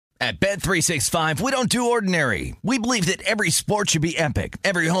At Bet365, we don't do ordinary. We believe that every sport should be epic.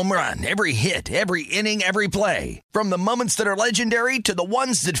 Every home run, every hit, every inning, every play. From the moments that are legendary to the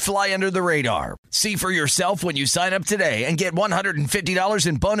ones that fly under the radar. See for yourself when you sign up today and get $150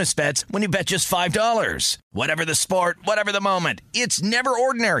 in bonus bets when you bet just $5. Whatever the sport, whatever the moment, it's never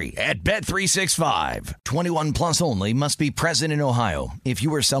ordinary at Bet365. 21 plus only. Must be present in Ohio. If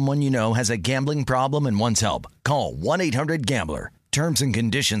you or someone you know has a gambling problem and wants help, call 1-800-GAMBLER. Terms and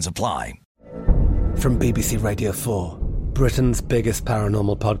conditions apply. From BBC Radio 4, Britain's biggest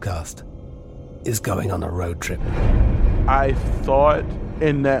paranormal podcast is going on a road trip. I thought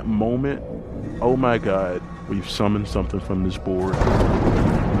in that moment, oh my God, we've summoned something from this board.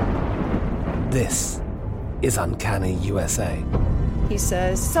 This is Uncanny USA. He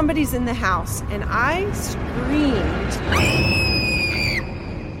says, somebody's in the house, and I screamed.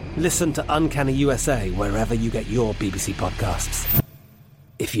 Listen to Uncanny USA wherever you get your BBC podcasts,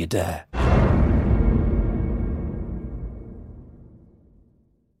 if you dare.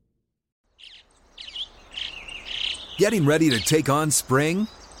 Getting ready to take on spring?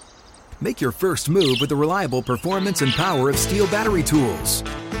 Make your first move with the reliable performance and power of Steel battery tools.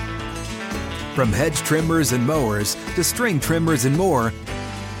 From hedge trimmers and mowers to string trimmers and more,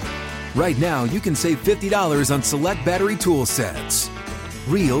 right now you can save $50 on select battery tool sets.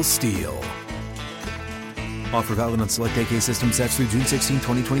 Real Steel. Offer valid on select AK system sets through June 16,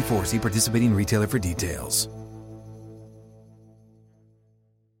 2024. See participating retailer for details.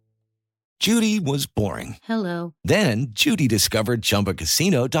 Judy was boring. Hello. Then Judy discovered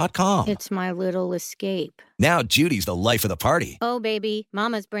ChumbaCasino.com. It's my little escape. Now Judy's the life of the party. Oh, baby,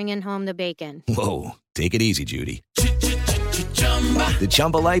 mama's bringing home the bacon. Whoa, take it easy, Judy. The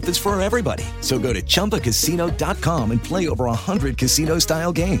Chumba life is for everybody. So go to ChumbaCasino.com and play over 100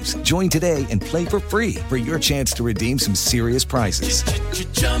 casino-style games. Join today and play for free for your chance to redeem some serious prizes.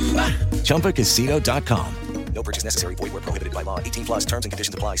 ChumbaCasino.com. No purchase necessary. Void where prohibited by law. 18 plus terms and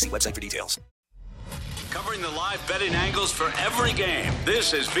conditions apply. See website for details. Covering the live betting angles for every game.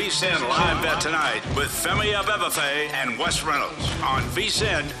 This is VSiN Live Bet Tonight with Femi Abebefe and Wes Reynolds on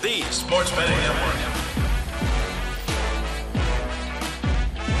VSiN, the Sports Betting Network.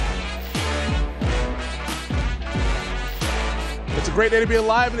 It's a great day to be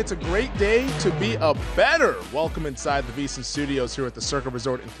alive, and it's a great day to be a bettor. Welcome inside the VSiN studios here at the Circa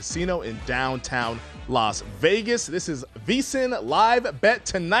Resort and Casino in downtown Las Vegas. This is VSiN Live Bet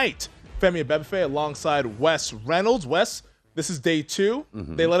Tonight. Femi Abebefe alongside Wes Reynolds. Wes, this is day 2.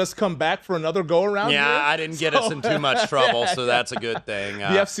 Mm-hmm. They let us come back for another go-around here. I didn't get us in too much trouble, so that's a good thing. The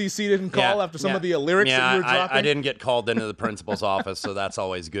FCC didn't call after some of the lyrics that you were dropping? I didn't get called into the principal's office, so that's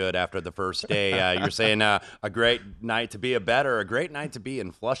always good after the first day. You're saying a great night to be a bettor, a great night to be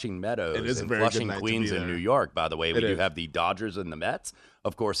in Flushing Meadows. It is a very Flushing, good night Queens, to be in there. New York, by the way. We It do is. have the Dodgers and the Mets.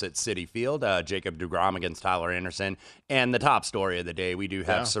 Of course, at Citi Field, Jacob deGrom against Tyler Anderson. And the top story of the day, we do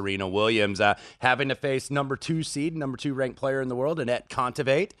have Serena Williams having to face number 2 ranked player in the world, Anett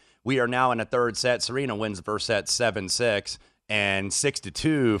Kontaveit. We are now in a third set. Serena wins the first set 7-6 and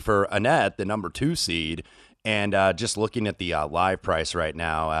 6-2 for Anett, the number 2 seed. And just looking at the live price right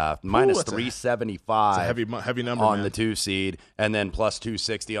now, minus 375 heavy number, on man. the 2 seed, and then plus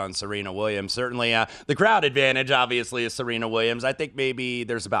 260 on Serena Williams. Certainly, the crowd advantage, obviously, is Serena Williams. I think maybe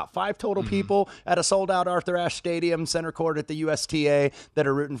there's about 5 total people at a sold-out Arthur Ashe Stadium, center court at the USTA, that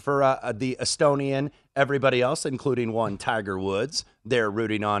are rooting for the Estonian. Everybody else, including one Tiger Woods, they're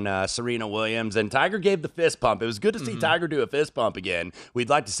rooting on Serena Williams. And Tiger gave the fist pump. It was good to see Tiger do a fist pump again. We'd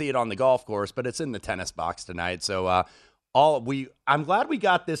like to see it on the golf course, but it's in the tennis box tonight. So I'm glad we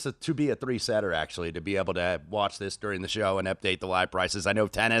got this to be a 3-setter, actually, to be able to watch this during the show and update the live prices. I know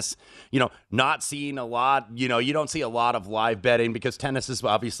tennis, not seeing a lot, you don't see a lot of live betting because tennis is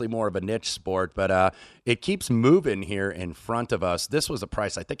obviously more of a niche sport, but it keeps moving here in front of us. This was a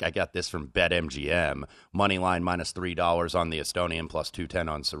price, I think I got this from BetMGM, money line minus $3 on the Estonian, plus 210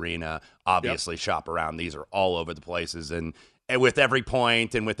 on Serena. Obviously, shop around. These are all over the places, and with every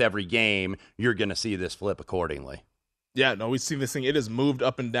point and with every game, you're going to see this flip accordingly. Yeah, no, we've seen this thing. It has moved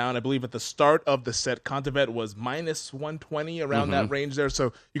up and down. I believe at the start of the set, Kontaveit was minus 120, around that range there.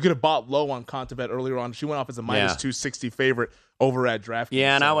 So you could have bought low on Kontaveit earlier on. She went off as a minus 260 favorite over at DraftKings.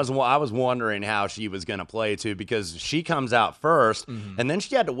 Yeah, and I was wondering how she was going to play, too, because she comes out first, and then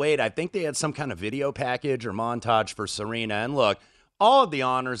she had to wait. I think they had some kind of video package or montage for Serena. And look, all of the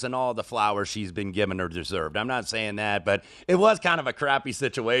honors and all of the flowers she's been given are deserved. I'm not saying that, but it was kind of a crappy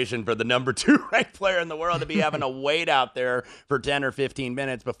situation for the number 2 ranked player in the world to be having to wait out there for 10 or 15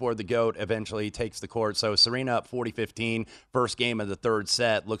 minutes before the GOAT eventually takes the court. So Serena up 40-15, first game of the third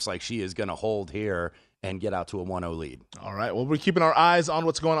set. Looks like she is going to hold here and get out to a 1-0 lead. All right. Well, we're keeping our eyes on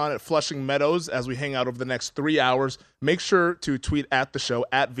what's going on at Flushing Meadows as we hang out over the next 3 hours. Make sure to tweet at the show,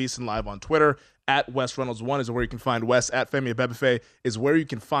 at VSiN Live on Twitter. At Wes Reynolds 1 is where you can find Wes. At Femi Abebefe is where you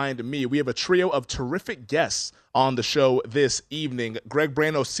can find me. We have a trio of terrific guests on the show this evening. Greg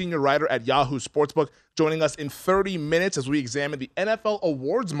Brano, senior writer at Yahoo Sportsbook, joining us in 30 minutes as we examine the NFL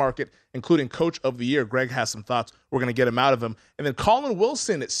awards market, including Coach of the Year. Greg has some thoughts. We're going to get him out of him. And then Colin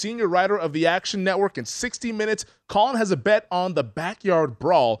Wilson, senior writer of the Action Network, in 60 Minutes. Colin has a bet on the backyard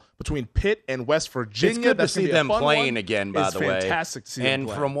brawl between Pitt and West Virginia. It's good That's to see them playing again, by the way. It's fantastic to see them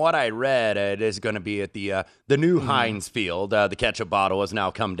play. And from what I read, it is going to be at the new Heinz Field. The ketchup bottle has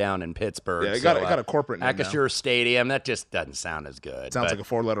now come down in Pittsburgh. Yeah, it got a corporate name Acrisure Stadium. That just doesn't sound as good. Sounds like a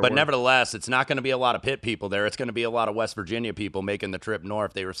four-letter word. But nevertheless, it's not going to be a lot of Pitt people there. It's going to be a lot of West Virginia people making the trip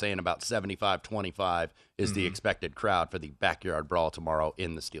north. They were saying about 75-25 is the expected crowd for the backyard brawl tomorrow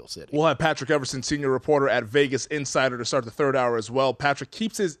in the Steel City. We'll have Patrick Everson, senior reporter at Vegas Insider, to start the third hour as well. Patrick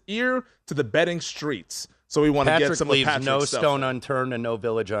keeps his ear to the betting streets, so we want to get some of Patrick's Patrick leaves no stuff. stone unturned and no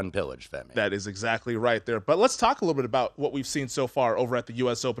village unpillaged, Femi. That is exactly right there. But let's talk a little bit about what we've seen so far over at the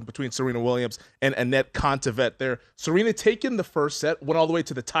U.S. Open between Serena Williams and Annette Kontaveit there. Serena taking the first set, went all the way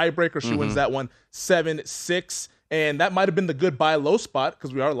to the tiebreaker. She wins that one 7-6. And that might have been the good buy low spot,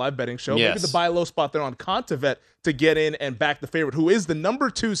 because we are a live betting show. Yes. Maybe the buy low spot there on Kontaveit to get in and back the favorite, who is the number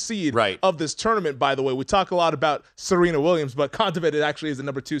 2 seed of this tournament, by the way. We talk a lot about Serena Williams, but Kontaveit actually is the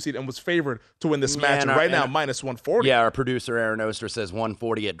number 2 seed and was favored to win this match. And right now, minus 140. Yeah, our producer, Aaron Oster, says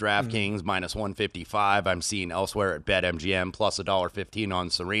 140 at DraftKings, minus 155. I'm seeing elsewhere at BetMGM, plus $1.15 on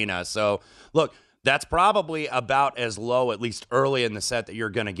Serena. So, look, that's probably about as low, at least early in the set, that you're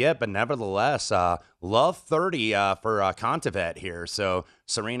going to get. But nevertheless, love 30 for Kontaveit here. So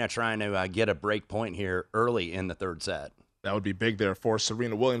Serena trying to get a break point here early in the third set. That would be big there for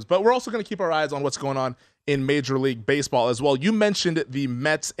Serena Williams. But we're also going to keep our eyes on what's going on in Major League Baseball as well. You mentioned the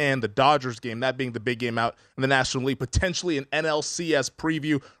Mets and the Dodgers game, that being the big game out in the National League, potentially an NLCS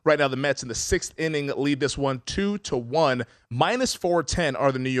preview. Right now, the Mets in the 6th inning lead this one 2-1. Minus 410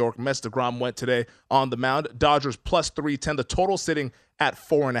 are the New York Mets. DeGrom went today on the mound. Dodgers plus 310. The total sitting at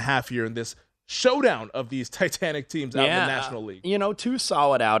 4.5 here in this showdown of these Titanic teams out in the National League. You know, 2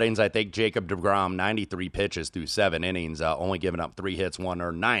 solid outings. I think Jacob DeGrom, 93 pitches through 7 innings, only giving up 3 hits,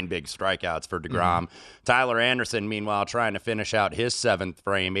 9 big strikeouts for DeGrom. Tyler Anderson, meanwhile, trying to finish out his 7th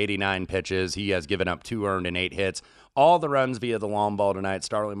frame, 89 pitches. He has given up 2 earned and 8 hits. All the runs via the long ball tonight.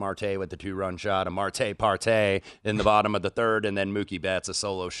 Starling Marte with the 2-run shot, a Marte Parte in the bottom of the 3rd, and then Mookie Betts, a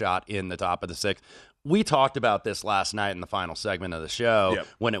solo shot in the top of the 6th. We talked about this last night in the final segment of the show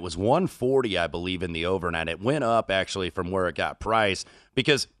when it was 140, I believe, in the overnight. It went up, actually, from where it got priced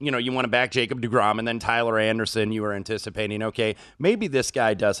because, you know, you want to back Jacob DeGrom and then Tyler Anderson. You were anticipating, okay, maybe this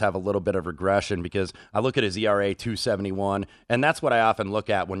guy does have a little bit of regression because I look at his ERA 2.71, and that's what I often look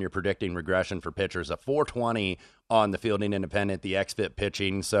at when you're predicting regression for pitchers, a 4.20 on the fielding independent, the XFIP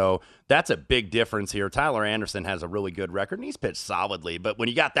pitching. So that's a big difference here. Tyler Anderson has a really good record, and he's pitched solidly. But when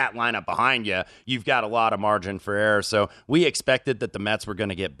you got that lineup behind you, you've got a lot of margin for error. So we expected that the Mets were going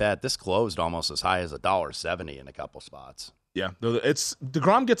to get bet. This closed almost as high as $1.70 in a couple spots. Yeah, it's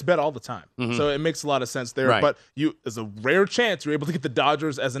DeGrom gets bet all the time, so it makes a lot of sense there. But there's a rare chance you're able to get the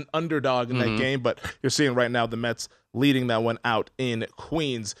Dodgers as an underdog in that game. But you're seeing right now the Mets leading that one out in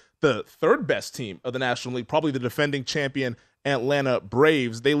Queens. The third best team of the National League, probably the defending champion Atlanta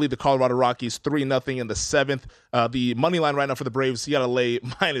Braves. They lead the Colorado Rockies 3-0 in the 7th. The money line right now for the Braves, you got to lay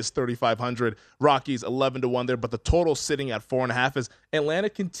minus 3,500. Rockies 11-1 there, but the total sitting at 4.5 as Atlanta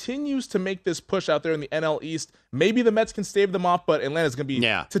continues to make this push out there in the NL East. Maybe the Mets can stave them off, but Atlanta's going to be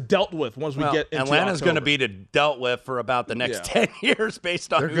to dealt with once we get into Atlanta's going to be dealt with for about the next 10 years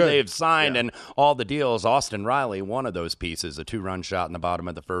based on who they've signed and all the deals. Austin Riley, one of those pieces, a 2-run shot in the bottom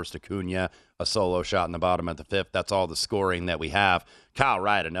of the 1st. Acuna, a solo shot in the bottom of the 5th. That's all the scoring that we have. Kyle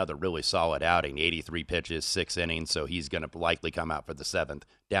Wright, another really solid outing, 83 pitches, 6 innings, so he's going to likely come out for the 7th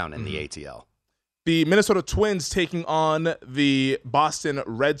down in the ATL. The Minnesota Twins taking on the Boston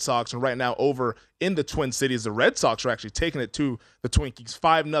Red Sox, and right now over in the Twin Cities, the Red Sox are actually taking it to the Twinkies.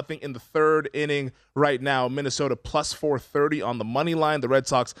 5-0 in the 3rd inning right now. Minnesota plus 430 on the money line. The Red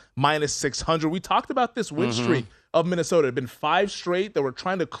Sox minus 600. We talked about this win streak of Minnesota. It had been 5 straight. They were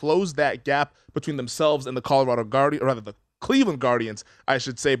trying to close that gap between themselves and the Colorado Guardians, or rather the Cleveland Guardians, I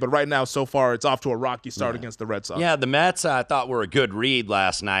should say. But right now, so far, it's off to a rocky start against the Red Sox. Yeah, the Mets I thought were a good read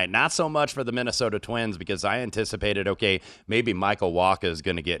last night. Not so much for the Minnesota Twins because I anticipated, okay, maybe Michael Wacha is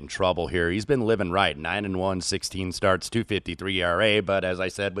going to get in trouble here. He's been living right. 9-1, 16 starts, 2.53 ERA. But as I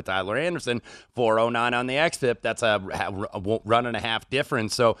said with Tyler Anderson, 4.09 on the xFIP. That's a run and a half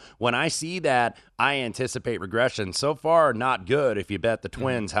difference. So when I see that, I anticipate regression. So far, not good if you bet the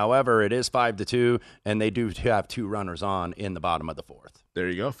Twins. However, it is 5-2, and they do have 2 runners on in the bottom of the 4th. There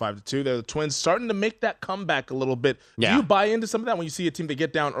you go, 5-2. They're the Twins starting to make that comeback a little bit. Yeah. Do you buy into some of that when you see a team that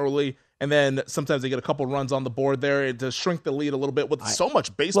get down early and then sometimes they get a couple runs on the board there to shrink the lead a little bit with so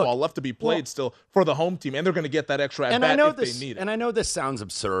much baseball left to be played still for the home team, and they're going to get that extra at-bat if they need it. And I know this sounds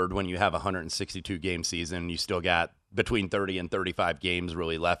absurd when you have a 162-game season. You still got between 30 and 35 games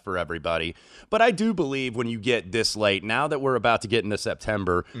really left for everybody. But I do believe when you get this late, now that we're about to get into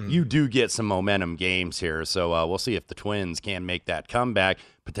September, you do get some momentum games here. So we'll see if the Twins can make that comeback.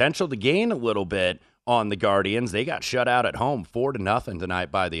 Potential to gain a little bit on the Guardians. They got shut out at home 4-0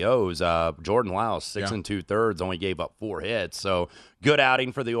 tonight by the O's. Jordan Lyles, 6 2/3, only gave up 4 hits. So good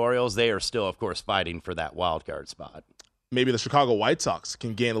outing for the Orioles. They are still, of course, fighting for that wild card spot. Maybe the Chicago White Sox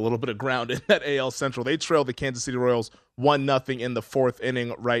can gain a little bit of ground in that AL Central. They trail the Kansas City Royals 1-0 in the 4th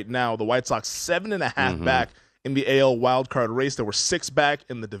inning right now. The White Sox 7.5 back in the AL wildcard race. There were 6 back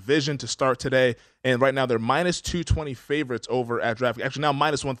in the division to start today, and right now they're minus 220 favorites over at DraftKings. Actually, now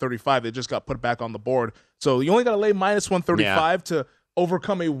minus 135. They just got put back on the board. So you only got to lay minus 135 to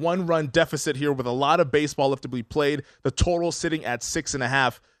overcome a 1-run deficit here with a lot of baseball left to be played. The total sitting at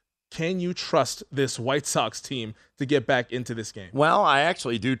 6.5. Can you trust this White Sox team to get back into this game? Well, I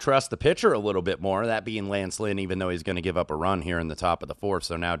actually do trust the pitcher a little bit more, that being Lance Lynn, even though he's going to give up a run here in the top of the 4th,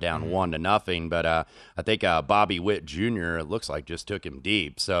 so now down 1-0. But I think Bobby Witt Jr., it looks like, just took him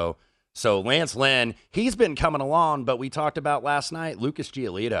deep. So Lance Lynn, he's been coming along, but we talked about last night, Lucas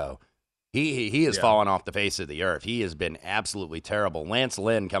Giolito. He has fallen off the face of the earth. He has been absolutely terrible. Lance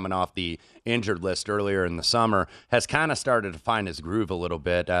Lynn, coming off the injured list earlier in the summer, has kind of started to find his groove a little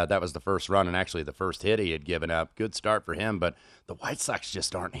bit. That was the first run and actually the first hit he had given up. Good start for him, but the White Sox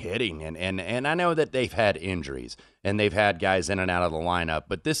just aren't hitting. And I know that they've had injuries and they've had guys in and out of the lineup,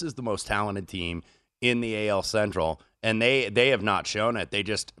 but this is the most talented team in the AL Central. And they have not shown it. They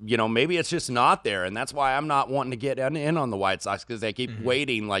just, maybe it's just not there. And that's why I'm not wanting to get in on the White Sox, because they keep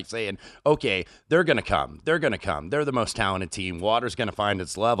waiting, like saying, okay, they're going to come. They're going to come. They're the most talented team. Water's going to find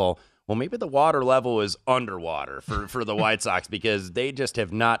its level. Well, maybe the water level is underwater for the White Sox, because they just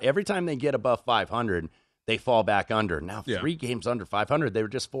have not. Every time they get above 500, they fall back under. Now, 3 games under 500. They were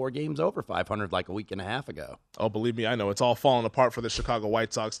just 4 games over 500 like a week and a half ago. Oh, believe me, I know. It's all falling apart for the Chicago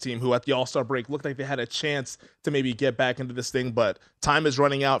White Sox team, who at the All-Star break looked like they had a chance to maybe get back into this thing, but time is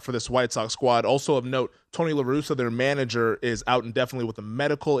running out for this White Sox squad. Also of note, Tony La Russa, their manager, is out indefinitely with a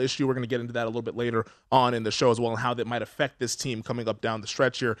medical issue. We're going to get into that a little bit later on in the show as well, and how that might affect this team coming up down the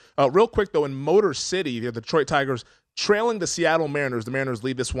stretch here. Real quick, though, in Motor City, the Detroit Tigers trailing the Seattle Mariners. The Mariners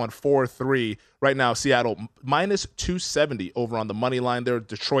lead this one 4-3. Right now, Seattle minus 270 over on the money line there.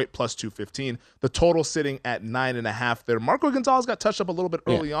 Detroit plus 215. The total sitting at 9.5 there. Marco Gonzalez got touched up a little bit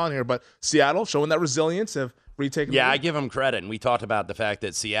early on here, but Seattle showing that resilience, have retaken. Yeah, I give them credit. And we talked about the fact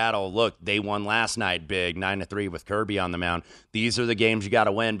that Seattle, look, they won last night big, 9-3 with Kirby on the mound. These are the games you got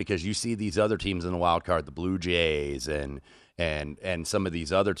to win, because you see these other teams in the wild card, the Blue Jays and some of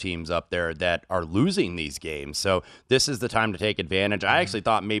these other teams up there that are losing these games. So this is the time to take advantage. I actually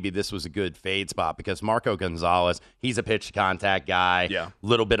thought maybe this was a good fade spot, because Marco Gonzalez, he's a pitch contact guy. Yeah.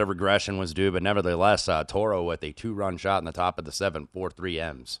 Little bit of regression was due, but nevertheless, Toro with a 2-run shot in the top of the 7th, 4-3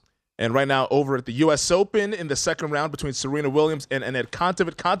 M's. And right now over at the U.S. Open in the second round between Serena Williams and Annette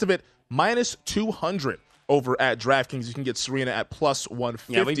Kontaveit. Kontaveit minus 200 over at DraftKings. You can get Serena at plus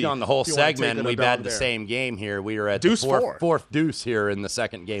 150. Yeah, we've gone the whole segment, and we've had the same game here. We are at deuce the fourth deuce here in the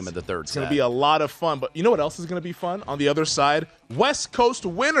second game of the third set. It's going to be a lot of fun. But you know what else is going to be fun? On the other side, West Coast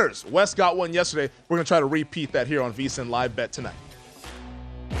winners. West got one yesterday. We're going to try to repeat that here on VSiN Live Bet tonight.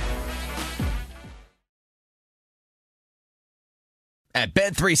 At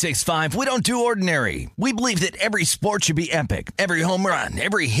Bet365, we don't do ordinary. We believe that every sport should be epic. Every home run,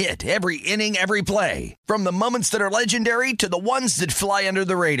 every hit, every inning, every play. From the moments that are legendary to the ones that fly under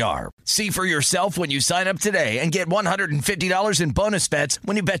the radar. See for yourself when you sign up today and get $150 in bonus bets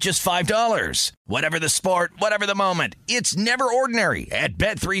when you bet just $5. Whatever the sport, whatever the moment, it's never ordinary at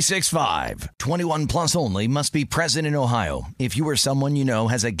Bet365. 21 plus only. Must be present in Ohio. If you or someone you know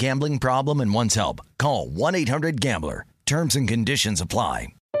has a gambling problem and wants help, call 1-800-GAMBLER. Terms and conditions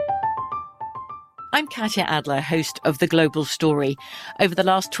apply. I'm Katya Adler, host of The Global Story. Over the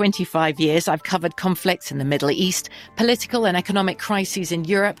last 25 years, I've covered conflicts in the Middle East, political and economic crises in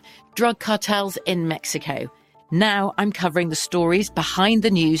Europe, drug cartels in Mexico. Now I'm covering the stories behind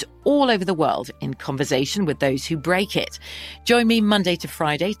the news all over the world in conversation with those who break it. Join me Monday to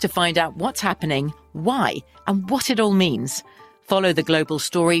Friday to find out what's happening, why, and what it all means. Follow The Global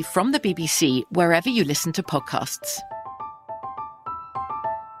Story from the BBC wherever you listen to podcasts.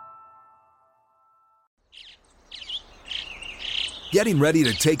 Getting ready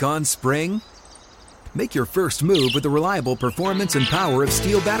to take on spring? Make your first move with the reliable performance and power of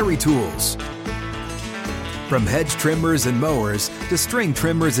Steel battery tools. From hedge trimmers and mowers to string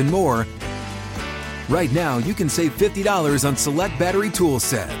trimmers and more, right now you can save $50 on select battery tool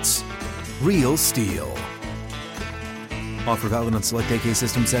sets. Real Steel. Offer valid on select AK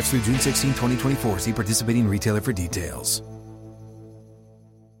system sets through June 16, 2024. See participating retailer for details.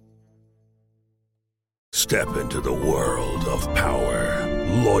 Step into the world of power,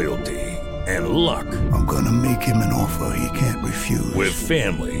 loyalty, and luck. I'm gonna make him an offer he can't refuse. With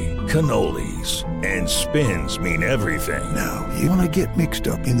family, cannolis, and spins mean everything. Now, you wanna get mixed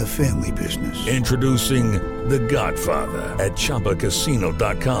up in the family business. Introducing The Godfather at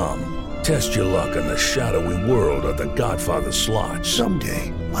ChumbaCasino.com. Test your luck in the shadowy world of The Godfather slot.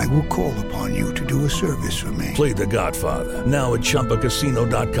 Someday, I will call upon you to do a service for me. Play The Godfather, now at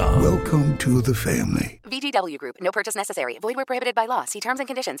ChumbaCasino.com. Welcome to the family. VGW Group. No purchase necessary. Void where prohibited by law. See terms and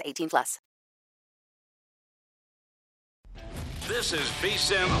conditions. 18+. This is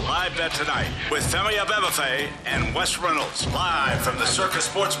VSiN Live Bet Tonight with Femi Abebefe and Wes Reynolds. Live from the Circus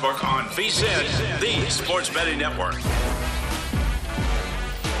Sportsbook on VSiN, the sports betting network.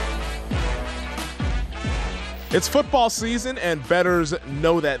 It's football season, and bettors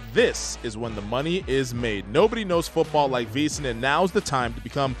know that this is when the money is made. Nobody knows football like VSiN, and now's the time to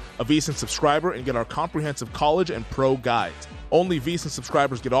become a VSiN subscriber and get our comprehensive college and pro guides. Only VSiN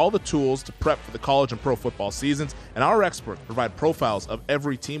subscribers get all the tools to prep for the college and pro football seasons, and our experts provide profiles of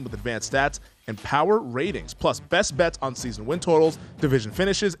every team with advanced stats and power ratings, plus best bets on season win totals, division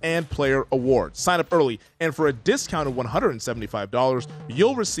finishes, and player awards. Sign up early, and for a discounted $175,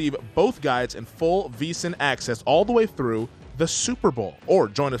 you'll receive both guides and full VSiN access all the way through the Super Bowl. Or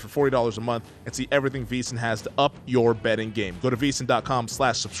join us for $40 a month and see everything VSiN has to up your betting game. Go to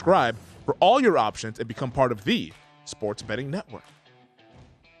VSiN.com/subscribe for all your options and become part of the Sports Betting Network.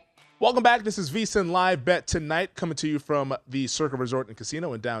 Welcome back. This is VSiN Live Bet Tonight, coming to you from the Circa Resort and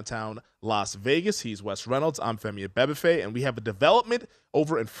Casino in downtown Las Vegas. He's Wes Reynolds. I'm Femi Abebefe, and we have a development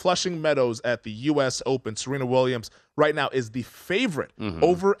over in Flushing Meadows at the U.S. Open. Serena Williams right now is the favorite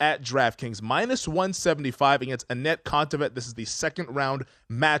over at DraftKings, minus 175 against Anett Kontaveit. This is the second round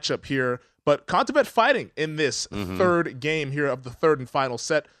matchup here. But Kontaveit fighting in this third game here of the third and final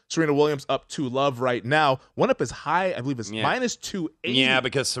set. Serena Williams up 2-love right now. Went up as high, I believe, as minus 280. Yeah,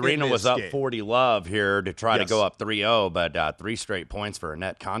 because Serena was up 40-love here to try to go up 3-0, but 3 straight points for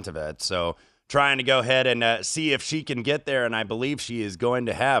Anett Kontaveit. So trying to go ahead and see if she can get there, and I believe she is going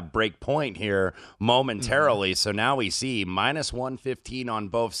to have break point here momentarily. So now we see minus 115 on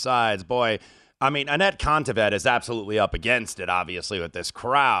both sides. Boy, I mean, Anett Kontaveit is absolutely up against it, obviously, with this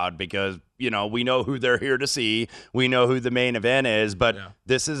crowd because, you know, we know who they're here to see. We know who the main event is, but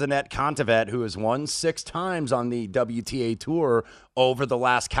this is Anett Kontaveit, who has won 6 times on the WTA Tour over the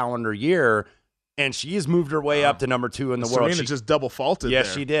last calendar year, and she has moved her way up to number 2 in the world. Serena just double faulted Yes,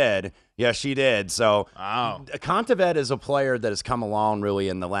 there. she did. Yes, she did. So Kontaveit is a player that has come along really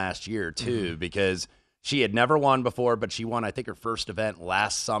in the last year, too, because she had never won before, but she won, I think, her first event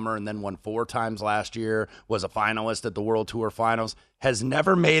last summer and then won 4 times last year, was a finalist at the World Tour Finals, has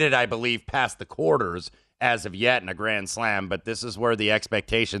never made it, I believe, past the quarters as of yet in a Grand Slam, but this is where the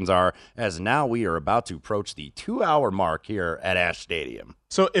expectations are, as now we are about to approach the 2-hour mark here at Ash Stadium.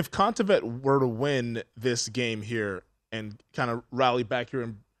 So if Kontaveit were to win this game here and kind of rally back here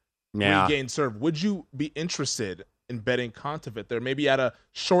and regain serve, would you be interested in betting Kontaveit there, maybe at a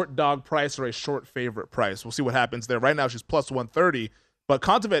short dog price or a short favorite price? We'll see what happens there. Right now she's plus 130, but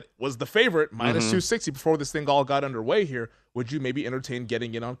Kontaveit was the favorite, minus 260 before this thing all got underway here. Would you maybe entertain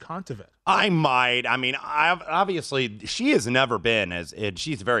getting in on Kontaveit? I might. I mean, obviously she has never been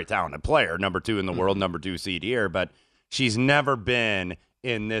she's a very talented player, number 2 in the world, number 2 seed here, but she's never been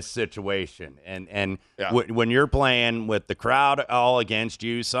in this situation. And when you're playing with the crowd all against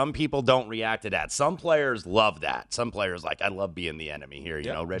you, some people don't react to that. Some players love that. Some players like, I love being the enemy here.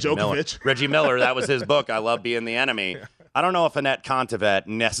 You know, Reggie Miller, that was his book, I Love Being the Enemy. I don't know if Anett Kontaveit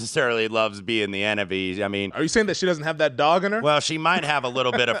necessarily loves being the enemy. I mean, are you saying that she doesn't have that dog in her? Well, she might have a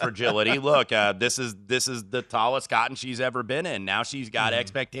little bit of fragility. Look, this is the tallest cotton she's ever been in. Now she's got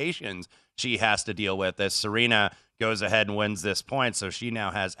expectations. she has to deal with as Serena goes ahead and wins this point. So she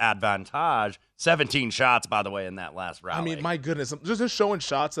now has advantage. 17 shots, by the way, in that last rally. I mean, my goodness, just showing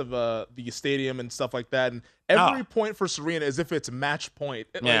shots of the stadium and stuff like that, and every point for Serena is if it's match point.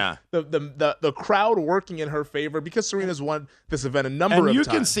 Yeah, the crowd working in her favor because Serena's won this event a number of times. And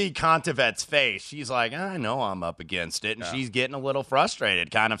you can see Kontavet's face. She's like, I know I'm up against it, and she's getting a little frustrated,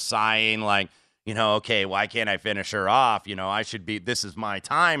 kind of sighing, like, okay, why can't I finish her off? I should be. This is my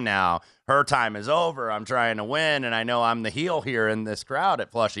time now. Her time is over. I'm trying to win, and I know I'm the heel here in this crowd at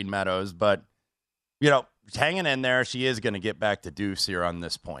Flushing Meadows, but. Hanging in there, she is going to get back to deuce here on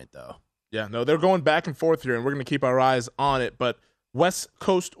this point, though. Yeah, no, they're going back and forth here, and we're going to keep our eyes on it. But West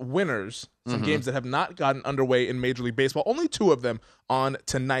Coast winners, some games that have not gotten underway in Major League Baseball, only 2 of them on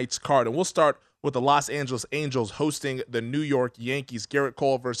tonight's card. And we'll start with the Los Angeles Angels hosting the New York Yankees. Garrett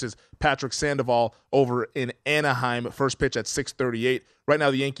Cole versus Patrick Sandoval over in Anaheim. First pitch at 6:38. Right now,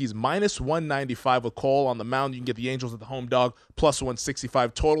 the Yankees minus 195 with Cole on the mound. You can get the Angels at the home dog plus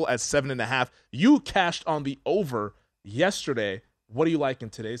 165 total at 7.5. You cashed on the over yesterday. What do you like in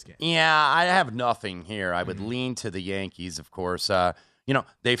today's game? Yeah, I have nothing here. I would lean to the Yankees, of course. We know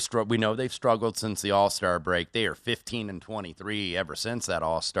they've struggled since the All-Star break. They are 15-23 ever since that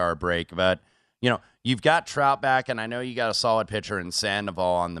All-Star break. But you've got Trout back, and I know you got a solid pitcher in Sandoval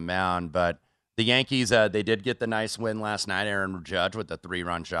on the mound. But the Yankees, they did get the nice win last night. Aaron Judge with the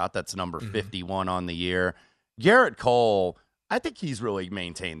 3-run shot. That's number 51 on the year. Garrett Cole, I think he's really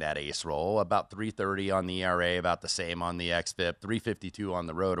maintained that ace role. About 3.30 on the ERA, about the same on the xFIP, 3.52 on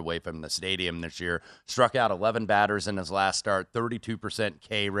the road away from the stadium this year. Struck out 11 batters in his last start, 32%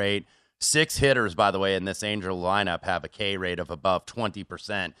 K rate. 6 hitters, by the way, in this Angel lineup have a K rate of above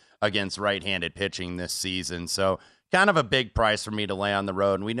 20% against right-handed pitching this season. So kind of a big price for me to lay on the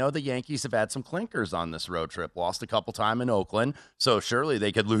road. And we know the Yankees have had some clinkers on this road trip. Lost a couple times in Oakland, so surely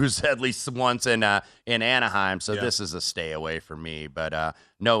they could lose at least once in Anaheim. So this is a stay away for me. But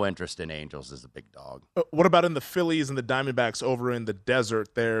no interest in Angels as a big dog. What about in the Phillies and the Diamondbacks over in the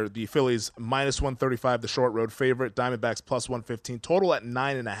desert there? The Phillies minus 135, the short road favorite. Diamondbacks plus 115. Total at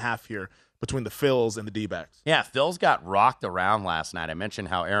 9.5 here between the Phils and the D-backs. Yeah, Phils got rocked around last night. I mentioned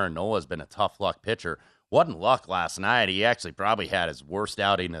how Aaron Nola has been a tough luck pitcher. Wasn't luck last night. He actually probably had his worst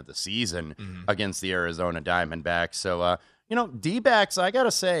outing of the season against the Arizona Diamondbacks. So, D-backs, I got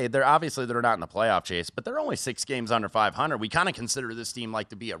to say, they're not in the playoff chase, but they're only 6 games under 500. We kind of consider this team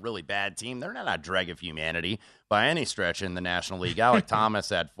to be a really bad team. They're not a drag of humanity by any stretch in the National League. Alec Thomas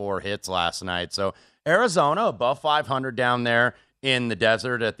had 4 hits last night. So Arizona above 500 down there in the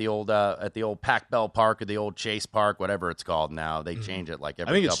desert at the old Pac Bell Park or the old Chase Park, whatever it's called now. They change it every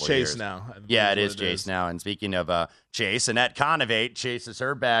couple of years. I think it's Chase now. Yeah, it is Chase now. And speaking of Chase, Annette Conavate chases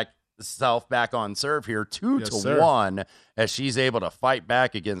herself back on serve here 2-1 as she's able to fight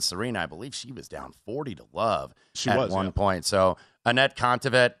back against Serena. I believe she was down 40-0 at one point. So Annette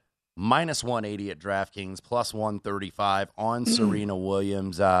Conavate minus 180 at DraftKings, plus 135 on Serena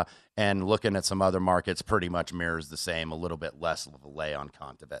Williams. And looking at some other markets, pretty much mirrors the same, a little bit less of a lay on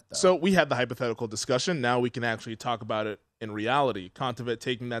Kontavet, though. So we had the hypothetical discussion. Now we can actually talk about it in reality. Kontavet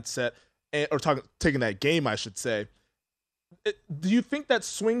taking that set, taking that game, I should say. Do you think that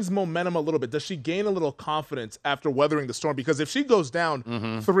swings momentum a little bit? Does she gain a little confidence after weathering the storm? Because if she goes down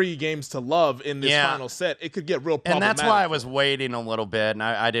 3-0 in this final set, it could get real problematic. And that's why I was waiting a little bit, and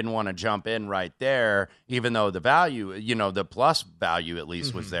I didn't want to jump in right there, even though the value, the plus value at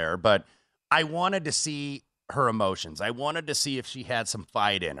least was there. But I wanted to see her emotions. I wanted to see if she had some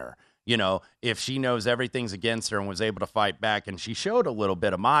fight in her. If she knows everything's against her and was able to fight back, and she showed a little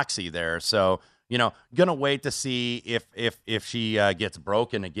bit of moxie there. So, gonna wait to see if she gets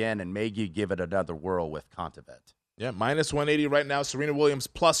broken again and maybe give it another whirl with Kontavet. Yeah, minus 180 right now. Serena Williams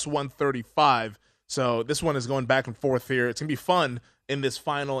plus 135. So this one is going back and forth here. It's gonna be fun in this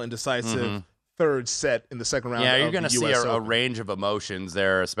final and decisive third set in the second round. Yeah, you're gonna see a range of emotions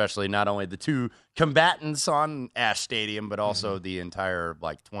there, especially not only the 2 combatants on Ash Stadium, but also the entire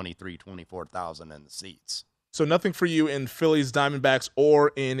 24,000 in the seats. So nothing for you in Phillies, Diamondbacks,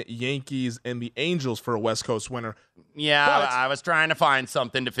 or in Yankees and the Angels for a West Coast winner. Yeah, I was trying to find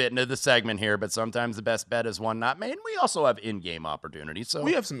something to fit into the segment here, but sometimes the best bet is one not made. We also have in-game opportunities, so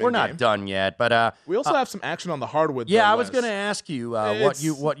we have some we're not done yet. But we also have some action on the hardwood. Yeah, I was going to ask you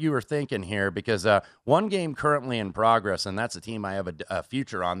what you were thinking here, because one game currently in progress, and that's a team I have a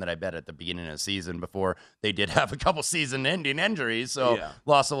future on that I bet at the beginning of the season before they did have a couple season-ending injuries, so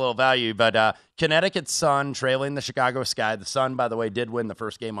lost a little value. But Connecticut Sun trailing the Chicago Sky. The Sun, by the way, did win the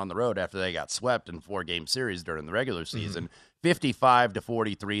first game on the road after they got swept in 4-game series during the regular season.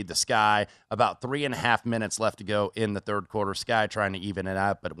 55-43, the Sky. About 3.5 minutes left to go in the third quarter. Sky trying to even it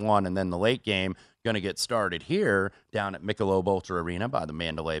up at 1, and then the late game going to get started here down at Michelob Ultra Arena by the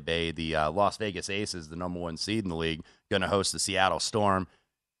Mandalay Bay. The Las Vegas Aces, the number 1 seed in the league, going to host the Seattle Storm.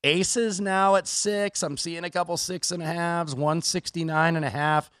 Aces now at 6. I'm seeing a couple 6.5s,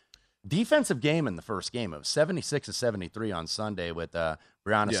 169.5. Defensive game in the first game of 76-73 on Sunday with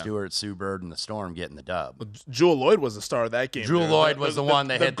Brianna Stewart, Sue Bird, and the Storm getting the dub. Jewel Lloyd was the star of that game. Jewel Lloyd was the one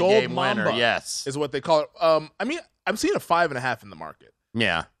that hit the game winner. Yes, is what they call it. I mean, I'm seeing a 5.5 in the market.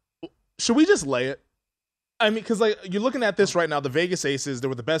 Yeah. Should we just lay it? I mean, because like you're looking at this right now, the Vegas Aces, they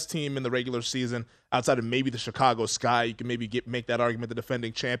were the best team in the regular season outside of maybe the Chicago Sky. You can maybe make that argument, the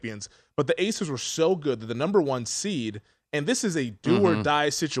defending champions. But the Aces were so good that the number 1 seed, and this is a do-or-die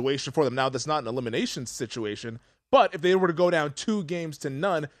situation for them. Now, that's not an elimination situation, but if they were to go down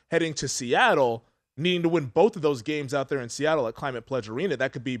 2-0 heading to Seattle, needing to win both of those games out there in Seattle at Climate Pledge Arena,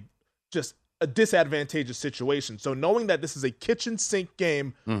 that could be just a disadvantageous situation. So knowing that this is a kitchen sink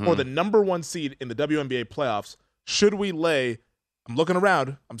game for the number 1 seed in the WNBA playoffs, should we lay? I'm looking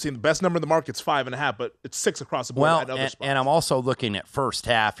around. I'm seeing the best number in the market's 5.5, but it's 6 across the board at other spots. And I'm also looking at first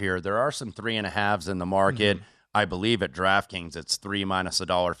half here. There are some 3.5s in the market. I believe at DraftKings it's 3 minus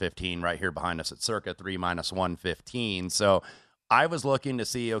 $1.15 right here behind us at Circa 3 minus 115. So I was looking to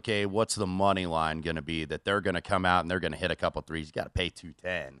see, okay, what's the money line going to be that they're going to come out and they're going to hit a couple threes. You got to pay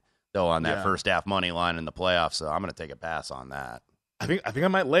 210 though on that first half money line in the playoffs. So I'm going to take a pass on that. I think I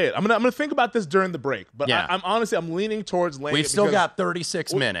might lay it. I'm gonna think about this during the break, but I'm honestly leaning towards laying it. We've still got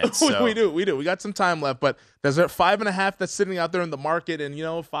 36 minutes. So. We do. We got some time left, but there's a 5.5 that's sitting out there in the market,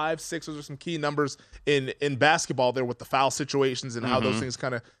 and 5, 6 those are some key numbers in basketball there with the foul situations and how those things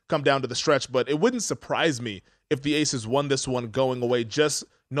kind of come down to the stretch. But it wouldn't surprise me if the Aces won this one going away, just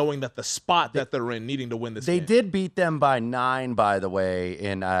knowing that the spot that they're in, needing to win this game. They did beat them by 9, by the way,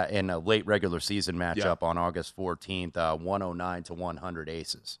 in a late regular season matchup on August 14th, 109-100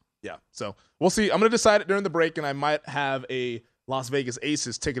 Aces. Yeah, so we'll see. I'm going to decide it during the break, and I might have a Las Vegas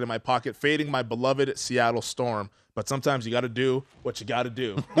Aces ticket in my pocket, fading my beloved Seattle Storm. But sometimes you got to do what you got to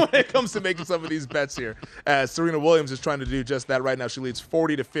do when it comes to making some of these bets here. As Serena Williams is trying to do just that right now. She leads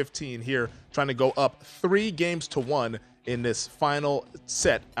 40-15 here, trying to go up 3-1 in this final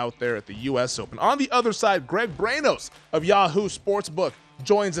set out there at the U.S. Open. On the other side, Greg Branos of Yahoo Sportsbook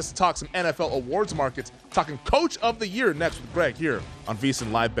joins us to talk some NFL awards markets, talking Coach of the Year next with Greg here on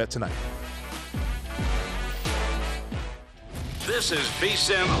VSiN Live Bet Tonight. This is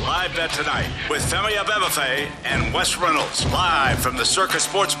VSiN Live Bet Tonight with Femi Abebefe and Wes Reynolds, live from the Circa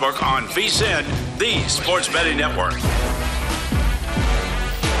Sportsbook on VSiN, the sports betting network.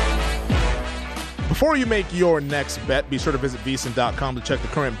 Before you make your next bet, be sure to visit VSiN.com to check the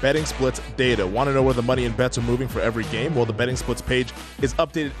current betting splits data. Want to know where the money and bets are moving for every game? Well, the betting splits page is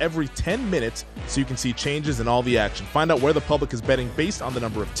updated every 10 minutes so you can see changes in all the action. Find out where the public is betting based on the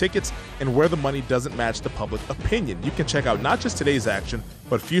number of tickets and where the money doesn't match the public opinion. You can check out not just today's action,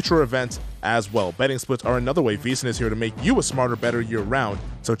 but future events as well. Betting splits are another way VSiN is here to make you a smarter, better year-round.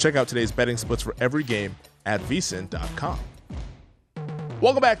 So check out today's betting splits for every game at VSiN.com.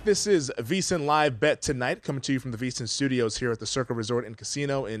 Welcome back. This is VSiN Live Bet Tonight, coming to you from the VSiN studios here at the Circa Resort and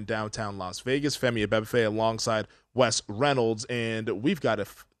Casino in downtown Las Vegas. Femi Abebefe alongside Wes Reynolds, and we've got a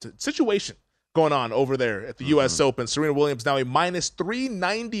situation going on over there at the U.S. Open. Serena Williams now a minus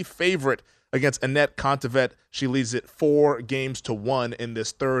 390 favorite against Annette Kontaveit. She leads it 4-1 in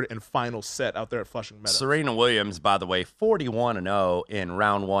this third and final set out there at Flushing Meadows. Serena Williams, by the way, 41-0 in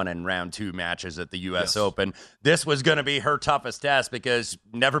round 1 and round 2 matches at the U.S. Open. This was going to be her toughest test because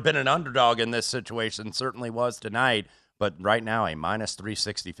never been an underdog in this situation, certainly was tonight. But right now, a minus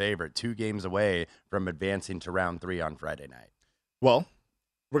 360 favorite, 2 games away from advancing to round 3 on Friday night. Well,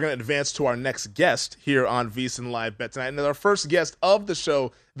 we're going to advance to our next guest here on VSiN Live Bet Tonight. And our first guest of the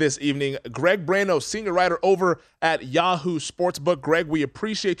show this evening, Greg Branos, senior writer over at Yahoo Sportsbook. Greg, we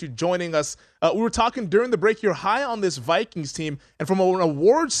appreciate you joining us. We were talking during the break. You're high on this Vikings team. And from an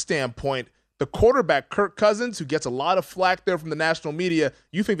awards standpoint, the quarterback, Kirk Cousins, who gets a lot of flack there from the national media,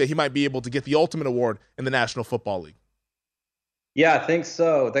 you think that he might be able to get the ultimate award in the National Football League? Yeah, I think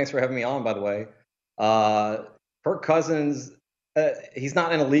so. Thanks for having me on, by the way. Kirk Cousins, he's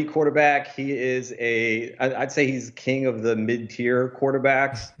not an elite quarterback. He is I'd say he's king of the mid-tier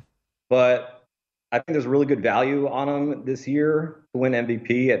quarterbacks, but I think there's really good value on him this year to win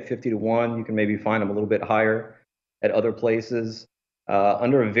MVP at 50-1. You can maybe find him a little bit higher at other places.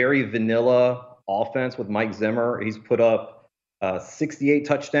 Under a very vanilla offense with Mike Zimmer, he's put up 68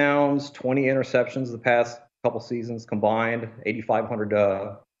 touchdowns, 20 interceptions the past couple seasons combined,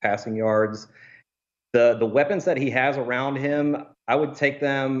 8,500 passing yards. The weapons that he has around him, I would take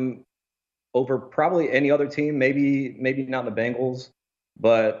them over probably any other team, maybe not the Bengals.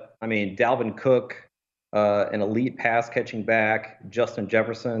 But, I mean, Dalvin Cook, an elite pass-catching back, Justin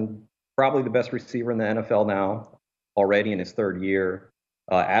Jefferson, probably the best receiver in the NFL now, already in his third year.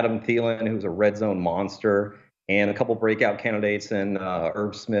 Adam Thielen, who's a red zone monster, and a couple breakout candidates in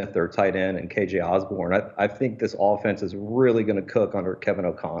Irv Smith, their tight end, and KJ Osborne. I think this offense is really going to cook under Kevin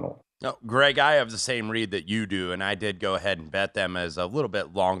O'Connell. No, Greg, I have the same read that you do, and I did go ahead and bet them as a little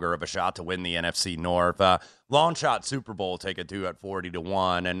bit longer of a shot to win the NFC North. Long shot Super Bowl ticket too at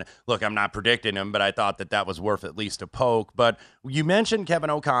 40-1. And look, I'm not predicting him, but I thought that was worth at least a poke. But you mentioned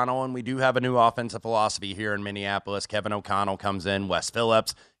Kevin O'Connell, and we do have a new offensive philosophy here in Minneapolis. Kevin O'Connell comes in, Wes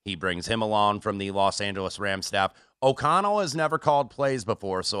Phillips. He brings him along from the Los Angeles Rams staff. O'Connell has never called plays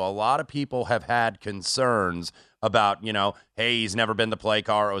before, so a lot of people have had concerns about, hey, he's never been the play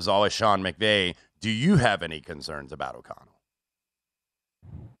caller. It was always Sean McVay. Do you have any concerns about O'Connell?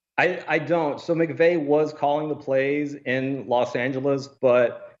 I don't. So McVay was calling the plays in Los Angeles,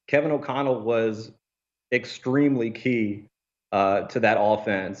 but Kevin O'Connell was extremely key to that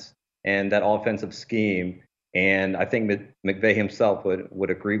offense and that offensive scheme. And I think McVay himself would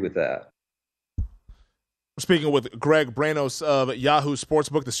agree with that. Speaking with Greg Branos of Yahoo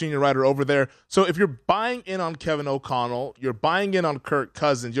Sportsbook, the senior writer over there. So if you're buying in on Kevin O'Connell, you're buying in on Kirk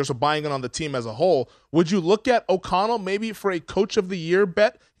Cousins, you're also buying in on the team as a whole, would you look at O'Connell maybe for a Coach of the Year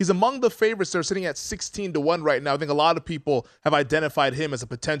bet? He's among the favorites. They're sitting at 16-1 right now. I think a lot of people have identified him as a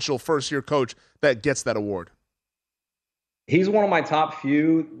potential first-year coach that gets that award. He's one of my top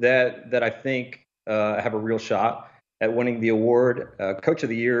few that I think have a real shot at winning the award. Coach of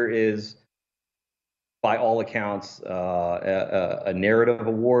the Year is, by all accounts, a narrative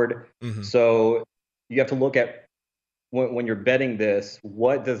award. Mm-hmm. So you have to look at when you're betting this,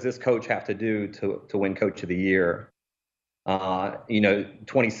 what does this coach have to do to win Coach of the Year?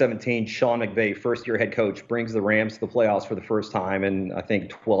 2017, Sean McVay, first-year head coach, brings the Rams to the playoffs for the first time in, I think,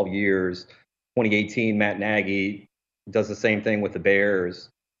 12 years. 2018, Matt Nagy does the same thing with the Bears.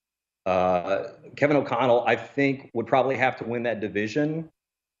 Kevin O'Connell, I think, would probably have to win that division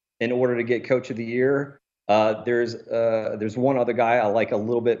in order to get Coach of the Year. There's one other guy I like a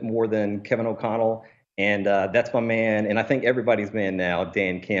little bit more than Kevin O'Connell, and that's my man, and I think everybody's man now,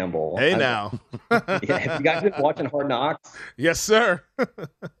 Dan Campbell. Hey, now. Yeah, have you guys been watching Hard Knocks? Yes, sir.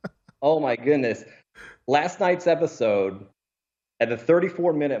 Oh, my goodness. Last night's episode, at the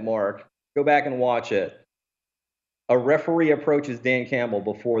 34-minute mark, go back and watch it. A referee approaches Dan Campbell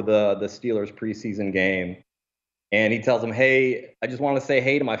before the Steelers preseason game. And he tells him, hey, I just want to say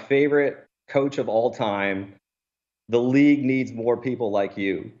hey to my favorite coach of all time. The league needs more people like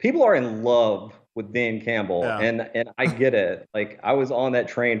you. People are in love with Dan Campbell, yeah. and I get it. Like, I was on that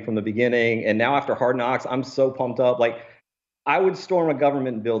train from the beginning, and now after Hard Knocks, I'm so pumped up. Like, I would storm a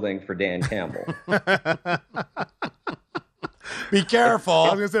government building for Dan Campbell. Be careful. I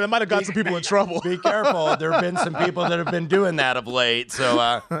was going to say, that might have got some people in trouble. Be careful. There have been some people that have been doing that of late.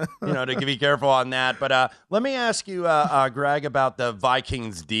 So, to be careful on that. But let me ask you, Greg, about the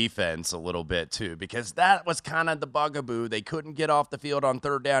Vikings defense a little bit, too, because that was kind of the bugaboo. They couldn't get off the field on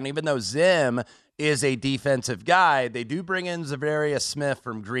third down. Even though Zim is a defensive guy, they do bring in Zavarius Smith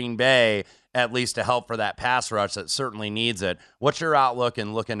from Green Bay, at least to help for that pass rush that certainly needs it. What's your outlook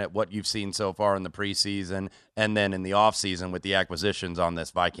in looking at what you've seen so far in the preseason and then in the offseason with the acquisitions on this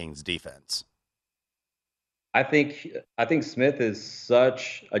Vikings defense? I think Smith is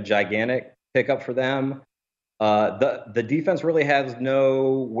such a gigantic pickup for them. The defense really has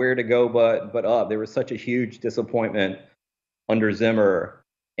nowhere to go but up. There was such a huge disappointment under Zimmer.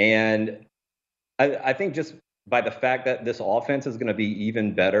 And I think just by the fact that this offense is going to be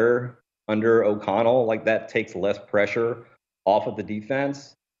even better under O'Connell, like, that takes less pressure off of the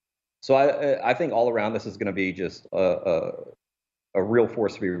defense. So I think all around this is going to be just a real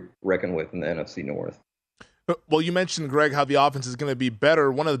force to be reckoned with in the NFC North. Well, you mentioned, Greg, how the offense is going to be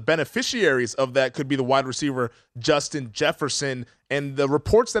better. One of the beneficiaries of that could be the wide receiver, Justin Jefferson. And the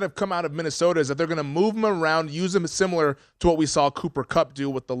reports that have come out of Minnesota is that they're going to move him around, use him similar to what we saw Cooper Kupp do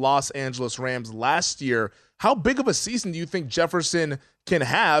with the Los Angeles Rams last year. How big of a season do you think Jefferson can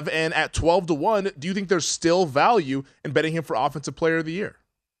have? And at 12-1, do you think there's still value in betting him for Offensive Player of the Year?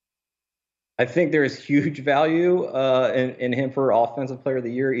 I think there's huge value in him for Offensive Player of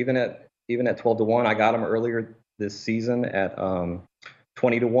the Year, even at 12-1. I got him earlier this season at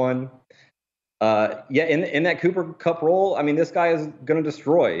 20-1. In that Cooper Kupp role, I mean, this guy is going to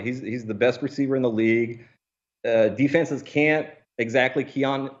destroy. He's the best receiver in the league. Defenses can't exactly key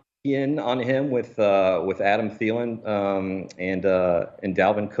on in on him with Adam Thielen and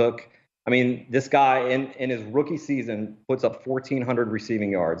Dalvin Cook. I mean, this guy in his rookie season puts up 1,400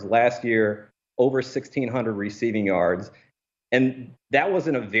 receiving yards. Last year, over 1,600 receiving yards, and that was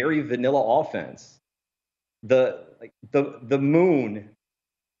in a very vanilla offense. The moon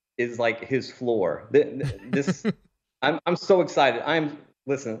is like his floor. This I'm so excited. I'm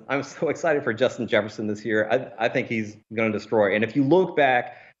so excited for Justin Jefferson this year. I think he's going to destroy. And if you look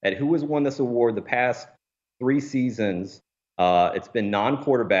back at who has won this award the past 3 seasons, it's been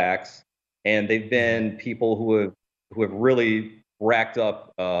non-quarterbacks, and they've been people who have really racked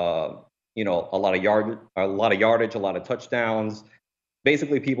up, a lot of yardage, a lot of touchdowns.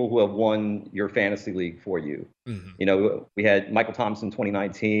 Basically, people who have won your fantasy league for you. Mm-hmm. We had Michael Thomas in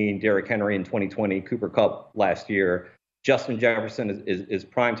 2019, Derrick Henry in 2020, Cooper Kupp last year. Justin Jefferson is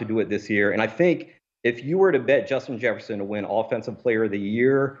primed to do it this year. And I think if you were to bet Justin Jefferson to win Offensive Player of the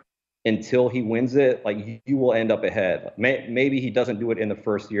Year until he wins it, like, you will end up ahead. Maybe he doesn't do it in the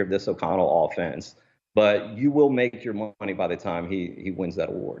first year of this O'Connell offense, but you will make your money by the time he wins that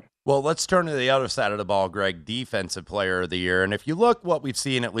award. Well, let's turn to the other side of the ball, Greg, Defensive Player of the Year. And if you look what we've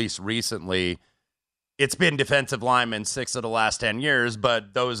seen, at least recently, it's been defensive linemen 6 of the last 10 years,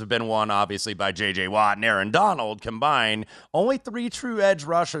 but those have been won, obviously, by J.J. Watt and Aaron Donald combined. Only 3 true edge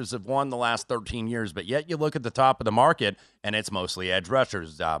rushers have won the last 13 years, but yet you look at the top of the market, and it's mostly edge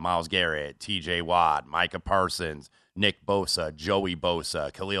rushers. Myles Garrett, T.J. Watt, Micah Parsons, Nick Bosa, Joey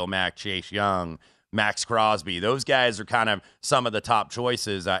Bosa, Khalil Mack, Chase Young, Max Crosby. Those guys are kind of some of the top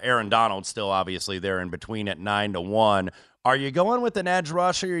choices. Aaron Donald still obviously there in between at 9-1. Are you going with an edge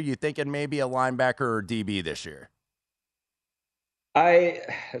rusher, or are you thinking maybe a linebacker or DB this year? I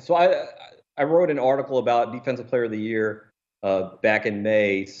wrote an article about Defensive Player of the Year back in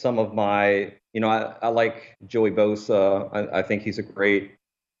May. Some of my, I like Joey Bosa. I think he's a great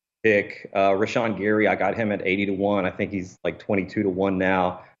pick. Rashawn Gary, I got him at 80-1. I think he's like 22-1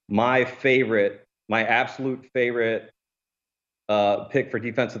 now. My absolute favorite pick for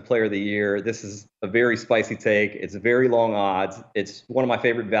Defensive Player of the Year. This is a very spicy take. It's very long odds. It's one of my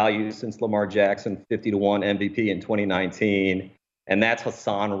favorite values since Lamar Jackson 50-1 MVP in 2019, and that's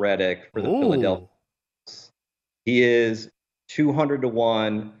Hassan Reddick for the Philadelphia. He is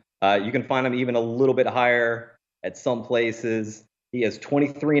 200-1. You can find him even a little bit higher at some places. He has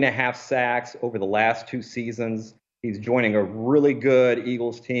 23.5 sacks over the last 2 seasons. He's joining a really good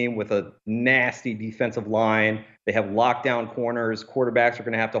Eagles team with a nasty defensive line. They have lockdown corners. Quarterbacks are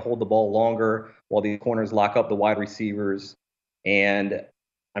going to have to hold the ball longer while these corners lock up the wide receivers. And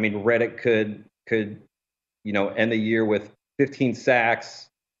I mean, Reddick could end the year with 15 sacks,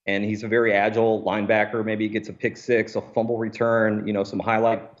 and he's a very agile linebacker. Maybe he gets a pick 6, a fumble return, some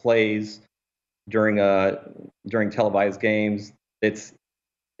highlight plays during televised games. It's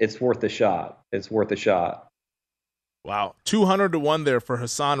worth a shot. It's worth a shot. Wow, 200-1 there for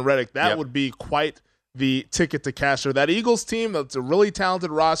Hassan Reddick. That would be quite the ticket to cash. That Eagles team, that's a really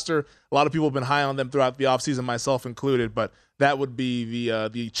talented roster. A lot of people have been high on them throughout the offseason, myself included, but that would be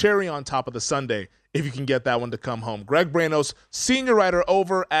the cherry on top of the sundae if you can get that one to come home. Greg Branos, senior writer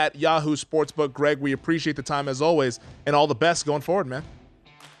over at Yahoo Sportsbook. Greg, we appreciate the time as always, and all the best going forward, man.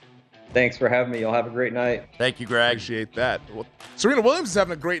 Thanks for having me. Y'all have a great night. Thank you, Greg. Appreciate that. Well, Serena Williams is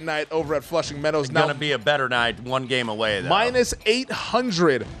having a great night over at Flushing Meadows. It's going to be a better night, 1 game away, though. Minus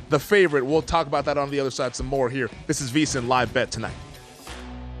 800, the favorite. We'll talk about that on the other side some more here. This is VSiN Live Bet Tonight.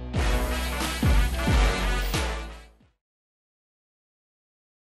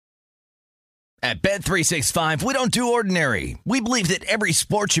 At Bet365, we don't do ordinary. We believe that every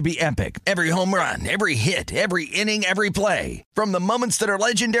sport should be epic. Every home run, every hit, every inning, every play. From the moments that are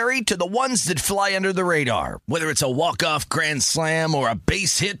legendary to the ones that fly under the radar. Whether it's a walk-off grand slam or a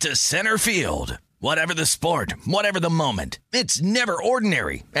base hit to center field. Whatever the sport, whatever the moment. It's never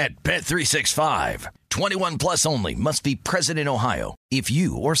ordinary at Bet365. 21 plus only. Must be present in Ohio. If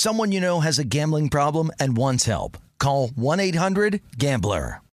you or someone you know has a gambling problem and wants help, call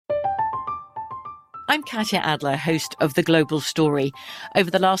 1-800-GAMBLER. I'm Katya Adler, host of The Global Story. Over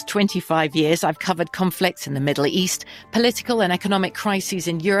the last 25 years, I've covered conflicts in the Middle East, political and economic crises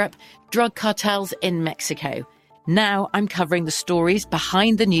in Europe, drug cartels in Mexico. Now I'm covering the stories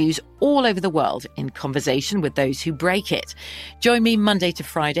behind the news all over the world in conversation with those who break it. Join me Monday to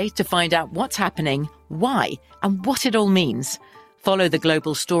Friday to find out what's happening, why, and what it all means. Follow The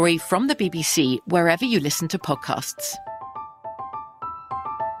Global Story from the BBC wherever you listen to podcasts.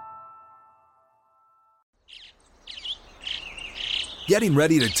 Getting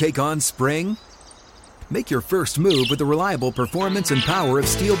ready to take on spring? Make your first move with the reliable performance and power of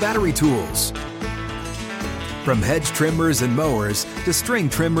Steel battery tools. From hedge trimmers and mowers to string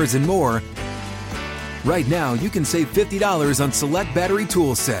trimmers and more, right now you can save $50 on select battery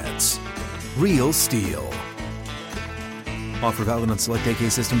tool sets. Real STIHL. Offer valid on select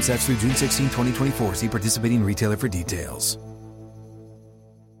AK system sets through June 16, 2024. See participating retailer for details.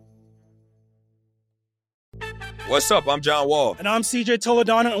 What's up? I'm John Wall. And I'm CJ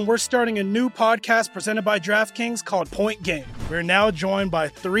Toledano, and we're starting a new podcast presented by DraftKings called Point Game. We're now joined by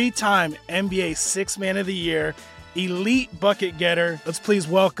three-time NBA Sixth Man of the Year, elite bucket getter. Let's please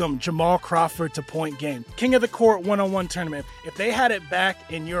welcome Jamal Crawford to Point Game. King of the Court one-on-one tournament. If they had it back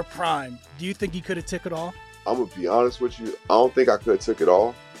in your prime, do you think you could have took it all? I'm going to be honest with you. I don't think I could have took it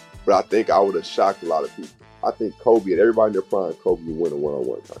all, but I think I would have shocked a lot of people. I think Kobe and everybody in their prime, Kobe would win a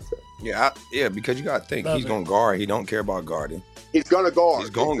one-on-one contest. Yeah, because you got to think, he's going to guard. He don't care about guarding. He's going to guard.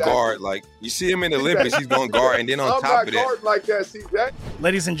 He's going to guard. Like, you see him in the Olympics, he's going to guard. And then on top of that. Like that, see that?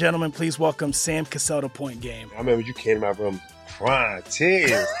 Ladies and gentlemen, please welcome Sam Cassell to Point Game. I remember you came out from prime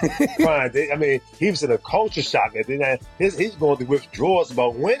 10. I mean, he was in a culture shock. And then he's going through withdrawals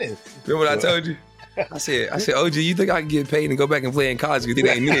about winning. Remember what I told you? I said, OG, you think I can get paid and go back and play in college because it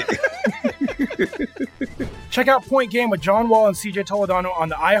ain't it? Check out Point Game with John Wall and CJ Toledano on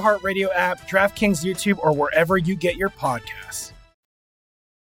the iHeartRadio app, DraftKings YouTube, or wherever you get your podcasts.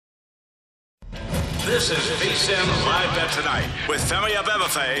 This is VSiN Live Bet Tonight with Femi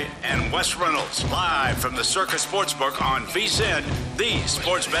Abebefe and Wes Reynolds, live from the Circus Sportsbook on VSiN, the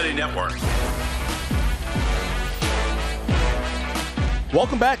sports betting network.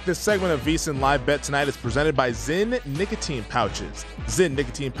 Welcome back. This segment of VSiN Live Bet Tonight is presented by Zyn Nicotine Pouches. Zyn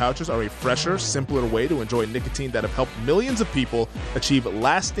Nicotine Pouches are a fresher, simpler way to enjoy nicotine that have helped millions of people achieve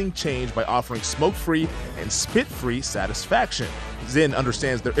lasting change by offering smoke-free and spit-free satisfaction. Zyn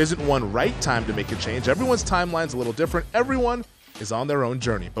understands there isn't one right time to make a change. Everyone's timeline's a little different. Everyone is on their own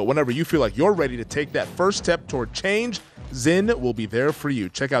journey. But whenever you feel like you're ready to take that first step toward change, Zyn will be there for you.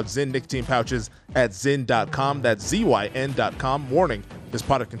 Check out Zyn Nicotine Pouches at Zyn.com. That's ZYN.com. Warning, this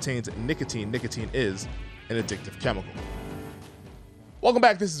product contains nicotine. Nicotine is an addictive chemical. Welcome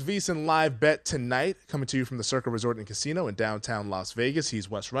back. This is VSiN Live Bet Tonight, coming to you from the Circa Resort and Casino in downtown Las Vegas. He's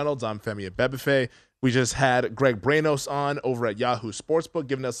Wes Reynolds. I'm Femi Abebefe. We just had Greg Branos on over at Yahoo Sportsbook,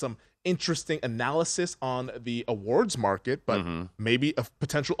 giving us some interesting analysis on the awards market, but maybe a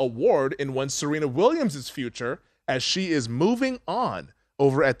potential award in one Serena Williams' future as she is moving on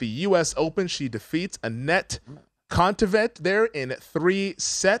over at the U.S. Open. She defeats Anett Kontaveit there in 3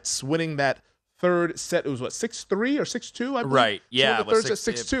 sets, winning that third set. It was, 6-3 or 6-2, I believe? Right, yeah. The third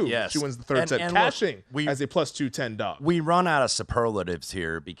set, 6-2. Yes. She wins the third set, cashing as a plus 210 dog. We run out of superlatives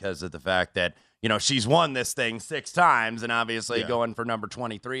here because of the fact that, she's won this thing 6 times and obviously going for number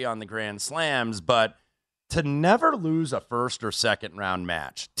 23 on the Grand Slams, but to never lose a first or second round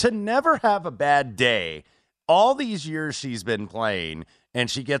match, to never have a bad day, all these years she's been playing,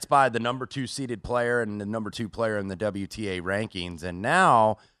 and she gets by the number 2 seeded player and the number 2 player in the WTA rankings, and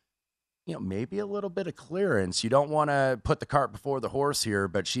now, maybe a little bit of clearance. You don't want to put the cart before the horse here,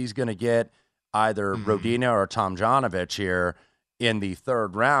 but she's going to get either Rodina or Tomljanovic here in the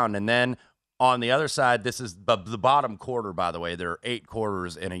third round, and then on the other side, this is the bottom quarter, by the way. There are 8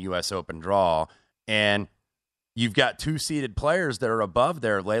 quarters in a U.S. Open draw, and you've got 2 seeded players that are above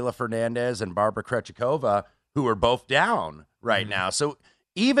there, Leylah Fernandez and Barbara Krejcikova, who are both down right now. So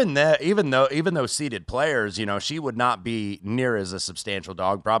even though seeded players, she would not be near as a substantial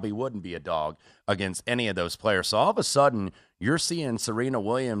dog, probably wouldn't be a dog against any of those players. So all of a sudden, you're seeing Serena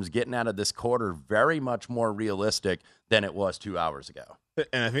Williams getting out of this quarter very much more realistic than it was 2 hours ago.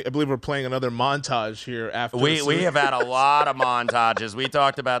 And I believe we're playing another montage here after. We have had a lot of montages. We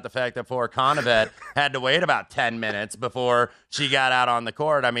talked about the fact that poor Kontaveit had to wait about 10 minutes before she got out on the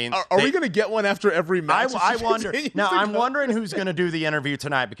court. I mean, are we going to get one after every match? I wonder. Now, I'm wondering who's going to do the interview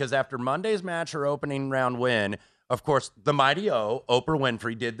tonight, because after Monday's match, her opening round win, of course, the mighty O, Oprah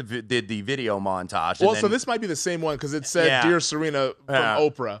Winfrey, did the video montage. Well, so this might be the same one because it said "Dear Serena" from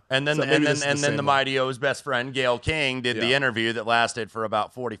Oprah, and then the mighty O's best friend Gayle King did the interview that lasted for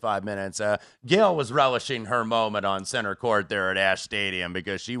about 45 minutes. Gayle was relishing her moment on center court there at Ash Stadium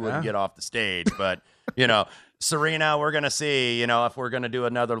because she wouldn't get off the stage, but Serena, we're going to see, if we're going to do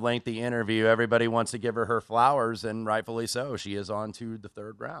another lengthy interview, everybody wants to give her flowers, and rightfully so. She is on to the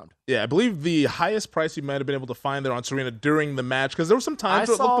third round. Yeah, I believe the highest price you might have been able to find there on Serena during the match, because there were some times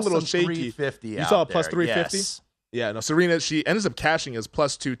where it looked a little shaky. 350 you saw a plus 350? Yes. Yeah, no, Serena, she ends up cashing as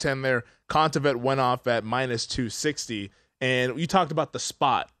plus 210 there. Kontaveit went off at minus 260. And you talked about the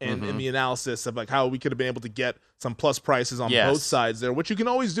spot and the analysis of how we could have been able to get some plus prices on both sides there, which you can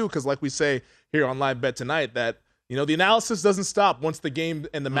always do because, like we say here on Live Bet Tonight, that the analysis doesn't stop once the game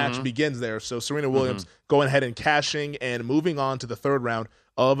and the match begins there. So Serena Williams going ahead and cashing and moving on to the third round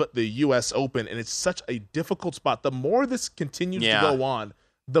of the U.S. Open. And it's such a difficult spot. The more this continues to go on,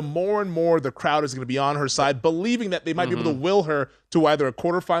 the more and more the crowd is going to be on her side, believing that they might be able to will her to either a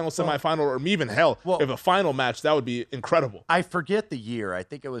quarterfinal, semifinal, or even if a final match. That would be incredible. I forget the year. I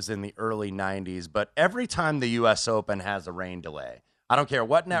think it was in the early 90s. But every time the U.S. Open has a rain delay, I don't care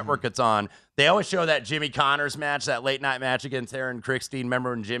what network it's on, they always show that Jimmy Connors match, that late-night match against Aaron Krickstein.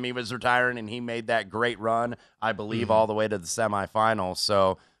 Remember when Jimmy was retiring and he made that great run, I believe, all the way to the semifinals.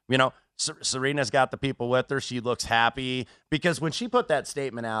 So, Serena's got the people with her. She looks happy because when she put that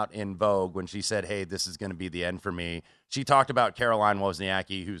statement out in Vogue, when she said, hey, this is going to be the end for me, she talked about Caroline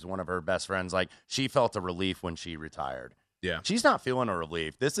Wozniacki, who's one of her best friends. Like, she felt a relief when she retired. Yeah. She's not feeling a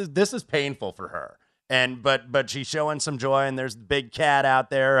relief. This is painful for her. But she's showing some joy, and there's the big cat out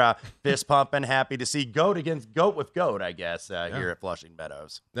there fist pumping, happy to see goat against goat with goat, I guess, here at Flushing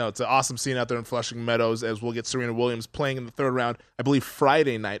Meadows. No, it's an awesome scene out there in Flushing Meadows as we'll get Serena Williams playing in the third round. I believe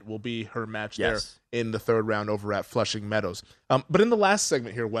Friday night will be her match there in the third round over at Flushing Meadows. But in the last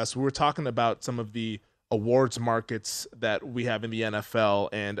segment here, Wes, we were talking about some of the awards markets that we have in the NFL,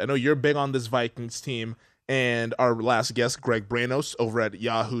 and I know you're big on this Vikings team, and our last guest, Greg Branos, over at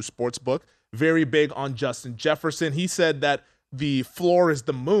Yahoo Sportsbook, very big on Justin Jefferson. He said that the floor is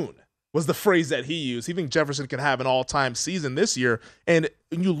the moon, was the phrase that he used. He thinks Jefferson can have an all-time season this year. And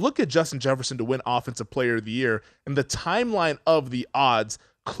when you look at Justin Jefferson to win Offensive Player of the Year and the timeline of the odds,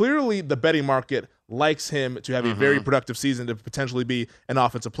 clearly the betting market likes him to have a very productive season to potentially be an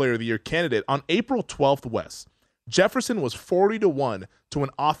Offensive Player of the Year candidate. On April 12th, Wes, Jefferson was 40-1 to win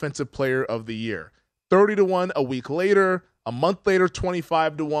Offensive Player of the Year. 30-1 a week later. A month later,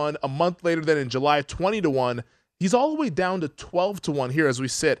 25-1. A month later, then in July, 20-1. He's all the way down to 12-1 here as we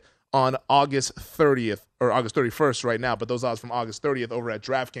sit on August 30th or August 31st right now. But those odds from August 30th over at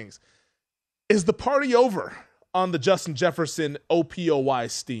DraftKings. Is the party over on the Justin Jefferson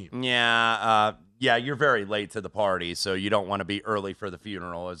OPOY steam? Yeah, you're very late to the party, so you don't want to be early for the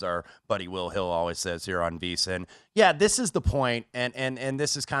funeral, as our buddy Will Hill always says here on VSiN. Yeah, this is the point, and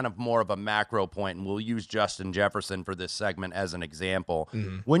this is kind of more of a macro point, and we'll use Justin Jefferson for this segment as an example.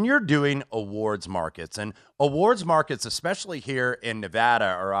 When you're doing awards markets, and awards markets, especially here in Nevada,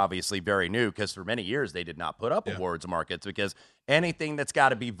 are obviously very new because for many years they did not put up awards markets because anything that's got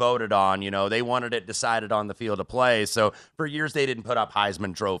to be voted on, they wanted it decided on the field of play. So for years they didn't put up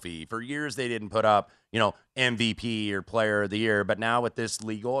Heisman Trophy. For years they didn't put up, MVP or Player of the Year. But now with this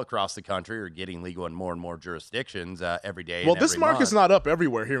legal across the country, or getting legal in more and more jurisdictions every day. Well, this market's not up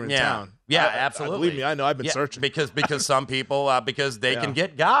everywhere here in town. Yeah, absolutely. Believe me, I know. I've been searching. Because some people, because they can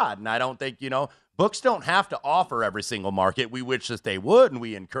get God. And I don't think, books don't have to offer every single market. We wish that they would, and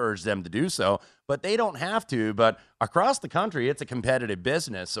we encourage them to do so, but they don't have to. But across the country, it's a competitive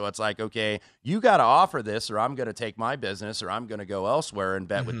business. So it's like, okay, you got to offer this, or I'm going to take my business, or I'm going to go elsewhere and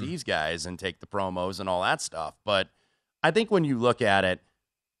bet with these guys and take the promos and all that stuff. But I think when you look at it,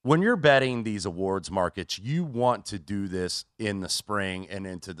 when you're betting these awards markets, you want to do this in the spring and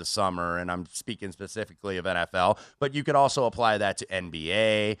into the summer, and I'm speaking specifically of NFL, but you could also apply that to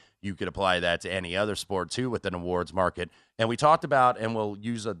NBA. You could apply that to any other sport, too, with an awards market. And we talked about, and we'll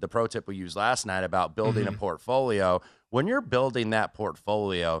use the pro tip we used last night about building a portfolio. When you're building that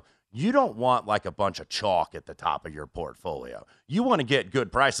portfolio, you don't want like a bunch of chalk at the top of your portfolio. You want to get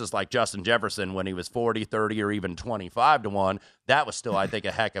good prices like Justin Jefferson when he was 40, 30, or even 25-1. That was still, I think,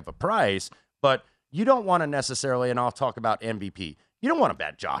 a heck of a price. But you don't want to necessarily, and I'll talk about MVP, you don't want to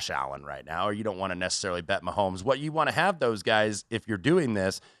bet Josh Allen right now, or you don't want to necessarily bet Mahomes. What you want to have those guys, if you're doing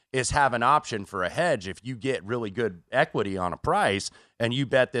this, is have an option for a hedge. If you get really good equity on a price and you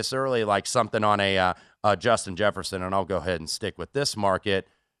bet this early, like something on a Justin Jefferson, and I'll go ahead and stick with this market,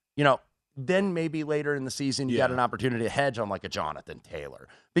 then maybe later in the season you got an opportunity to hedge on like a Jonathan Taylor.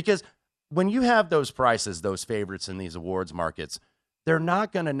 Because when you have those prices, those favorites in these awards markets, they're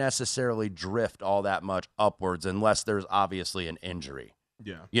not going to necessarily drift all that much upwards unless there's obviously an injury.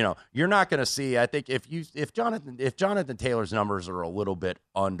 Yeah. You're not going to see, I think if Jonathan Taylor's numbers are a little bit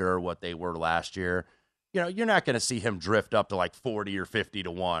under what they were last year, you're not going to see him drift up to like 40 or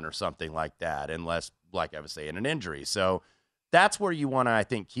 50-1 or something like that unless, like I was saying, an injury. So that's where you want to, I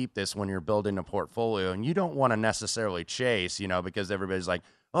think, keep this when you're building a portfolio, and you don't want to necessarily chase, because everybody's like,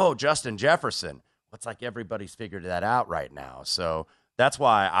 oh, Justin Jefferson. It's like everybody's figured that out right now. So that's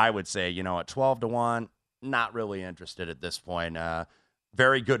why I would say, at 12-1, not really interested at this point.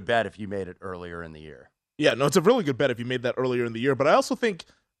 Very good bet if you made it earlier in the year. Yeah, no, it's a really good bet if you made that earlier in the year. But I also think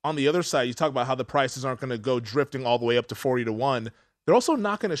on the other side, you talk about how the prices aren't going to go drifting all the way up to 40-1. they're also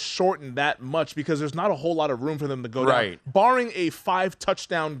not going to shorten that much because there's not a whole lot of room for them to go Right. down. Barring a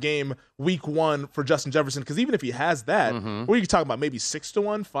 5-touchdown game week 1 for Justin Jefferson, because even if he has that, what are you talking about? Maybe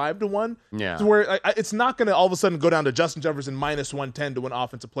 6-1, 5-1? Yeah. To where it's not going to all of a sudden go down to Justin Jefferson minus 110 to win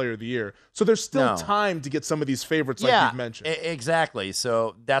Offensive Player of the Year. So there's still No. time to get some of these favorites like you've mentioned. Exactly.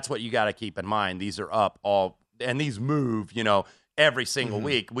 So that's what you got to keep in mind. These are up all, and these move, every single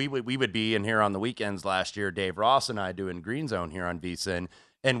week. We would be in here on the weekends last year, Dave Ross and I doing Green Zone here on VSiN,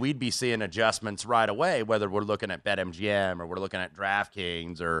 and we'd be seeing adjustments right away, whether we're looking at BetMGM or we're looking at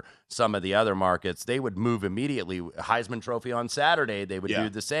DraftKings or some of the other markets. They would move immediately. Heisman Trophy on Saturday, they would do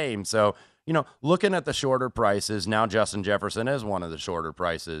the same. So, looking at the shorter prices, now Justin Jefferson is one of the shorter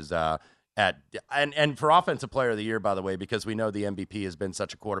prices and for Offensive Player of the Year, by the way, because we know the MVP has been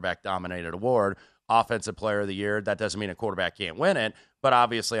such a quarterback-dominated award, Offensive Player of the Year, that doesn't mean a quarterback can't win it, but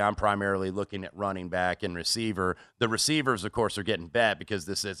obviously I'm primarily looking at running back and receiver. The receivers, of course, are getting bet because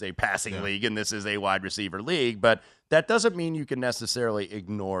this is a passing league and this is a wide receiver league, but that doesn't mean you can necessarily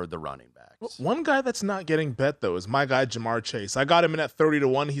ignore the running backs. One guy that's not getting bet, though, is my guy Jamar Chase. I got him in at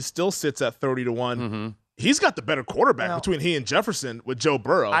 30-1. He still sits at 30-1. He's got the better quarterback between he and Jefferson with Joe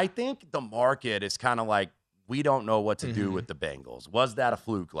Burrow. I think the market is kind of like, we don't know what to do with the Bengals. Was that a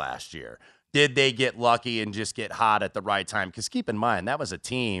fluke last year? Did they get lucky and just get hot at the right time? Because keep in mind, that was a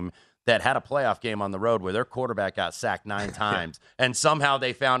team that had a playoff game on the road where their quarterback got sacked 9 times, and somehow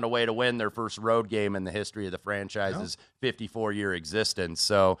they found a way to win their first road game in the history of the franchise's 54-year existence.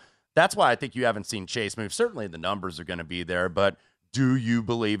 So that's why I think you haven't seen Chase move. Certainly the numbers are going to be there, but do you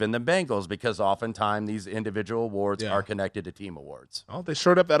believe in the Bengals? Because oftentimes these individual awards are connected to team awards. Oh, they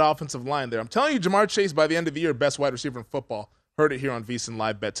showed up that offensive line there. I'm telling you, Jamar Chase, by the end of the year, best wide receiver in football. Heard it here on VSiN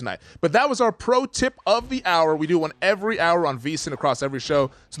Live Bet tonight. But that was our pro tip of the hour. We do one every hour on VSiN across every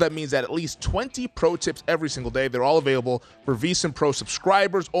show. So that means that at least 20 pro tips every single day. They're all available for VSiN Pro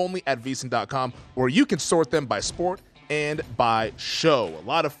subscribers only at VSiN.com, where you can sort them by sport and by show. A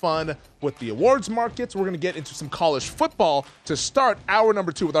lot of fun with the awards markets. We're going to get into some college football to start hour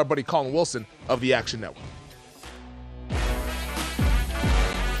number 2 with our buddy Colin Wilson of the Action Network.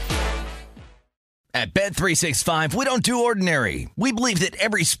 At Bet365, we don't do ordinary. We believe that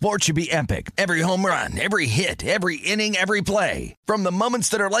every sport should be epic. Every home run, every hit, every inning, every play. From the moments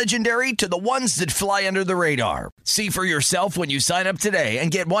that are legendary to the ones that fly under the radar. See for yourself when you sign up today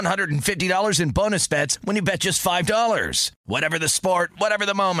and get $150 in bonus bets when you bet just $5. Whatever the sport, whatever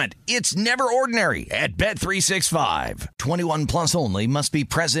the moment, it's never ordinary at Bet365. 21 plus only. Must be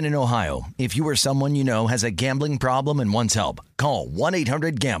present in Ohio. If you or someone you know has a gambling problem and wants help, call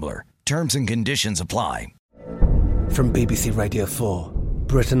 1-800-GAMBLER. Terms and conditions apply. From BBC Radio 4,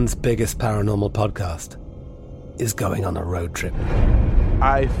 Britain's biggest paranormal podcast is going on a road trip.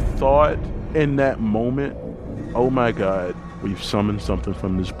 I thought in that moment, oh my God, we've summoned something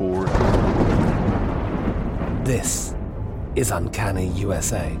from this board. This is Uncanny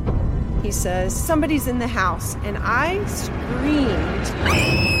USA. He says, somebody's in the house, and I screamed.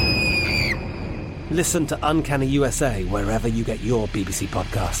 Listen to Uncanny USA wherever you get your BBC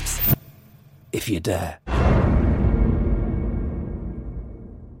podcasts, if you dare.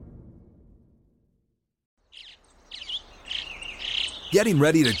 Getting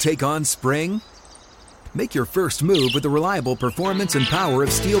ready to take on spring? Make your first move with the reliable performance and power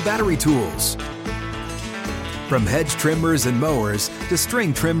of Steel battery tools. From hedge trimmers and mowers to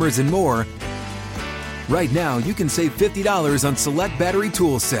string trimmers and more, right now you can save $50 on select battery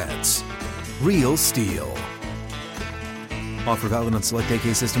tool sets. Real Steel. Offer valid on select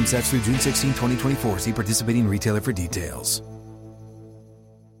AK system sets through June 16, 2024. See participating retailer for details.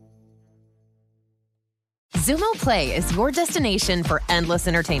 Xumo Play is your destination for endless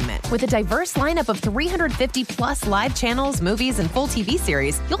entertainment. With a diverse lineup of 350 plus live channels, movies, and full TV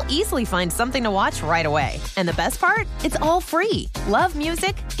series, you'll easily find something to watch right away. And the best part? It's all free. Love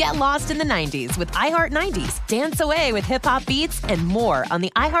music? Get lost in the 90s with iHeart 90s, dance away with hip-hop beats, and more on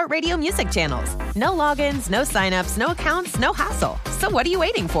the iHeartRadio music channels. No logins, no signups, no accounts, no hassle. So what are you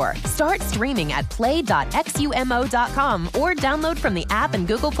waiting for? Start streaming at play.xumo.com or download from the app and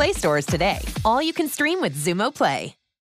Google Play stores today. All you can stream with Xumo Play.